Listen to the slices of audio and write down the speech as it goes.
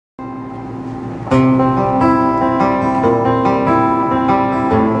I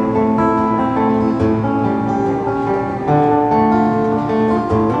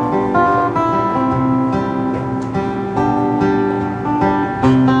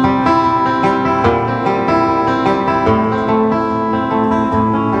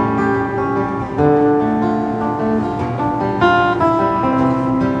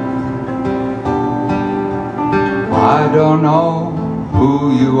don't know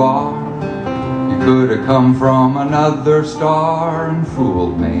who you are. You could have come from another star and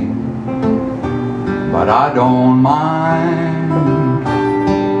fooled me, but I don't mind.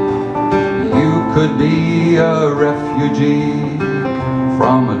 You could be a refugee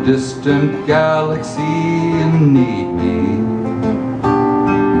from a distant galaxy and need me,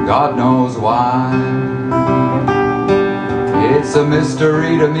 God knows why. It's a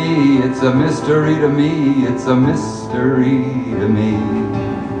mystery to me, it's a mystery to me, it's a mystery to me,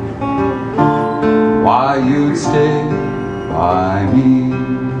 why you'd stick by me.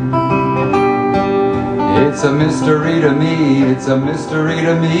 It's a mystery to me, it's a mystery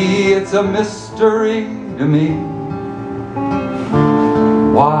to me, it's a mystery to me,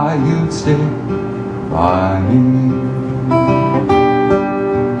 why you'd stick by me.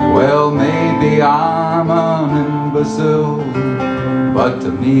 Well, maybe I'm an imbecile, but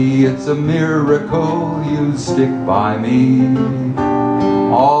to me it's a miracle you stick by me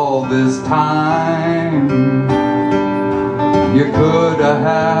all this time. You could have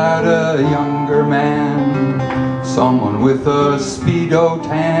had a younger man, someone with a Speedo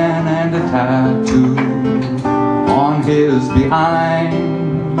tan and a tattoo on his behind,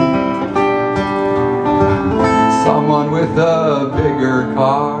 someone with a bigger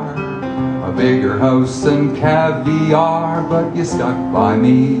car, a bigger house and caviar, but you stuck by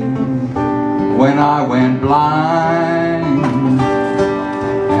me when I went blind.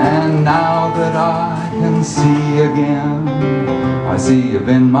 And now that I can see again, I see you've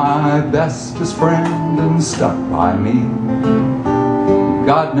been my bestest friend and stuck by me,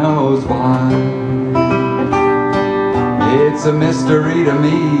 God knows why. It's a mystery to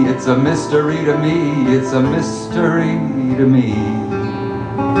me, it's a mystery to me, it's a mystery to me,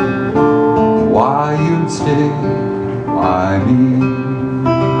 why you'd stick by me.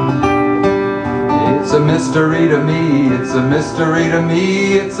 It's a mystery to me, it's a mystery to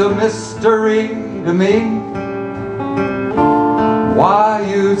me, it's a mystery to me, why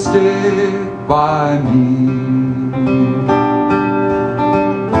you'd stick by me.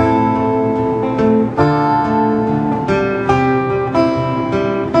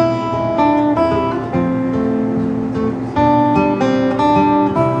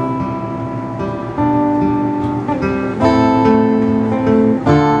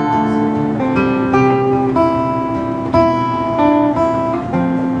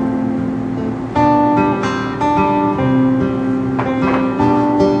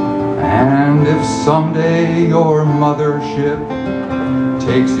 Someday your mothership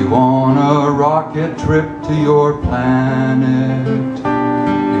takes you on a rocket trip to your planet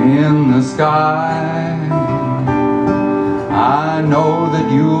in the sky. I know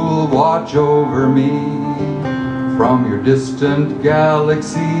that you'll watch over me from your distant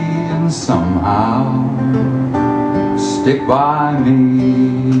galaxy and somehow stick by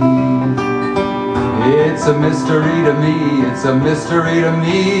me. It's a mystery to me, it's a mystery to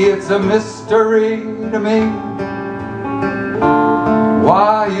me, it's a mystery to me,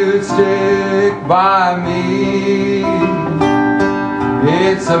 why you'd stick by me.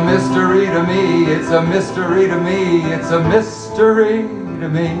 It's a mystery to me, it's a mystery to me, it's a mystery to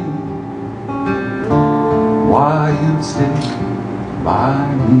me, why you'd stick by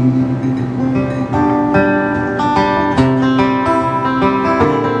me.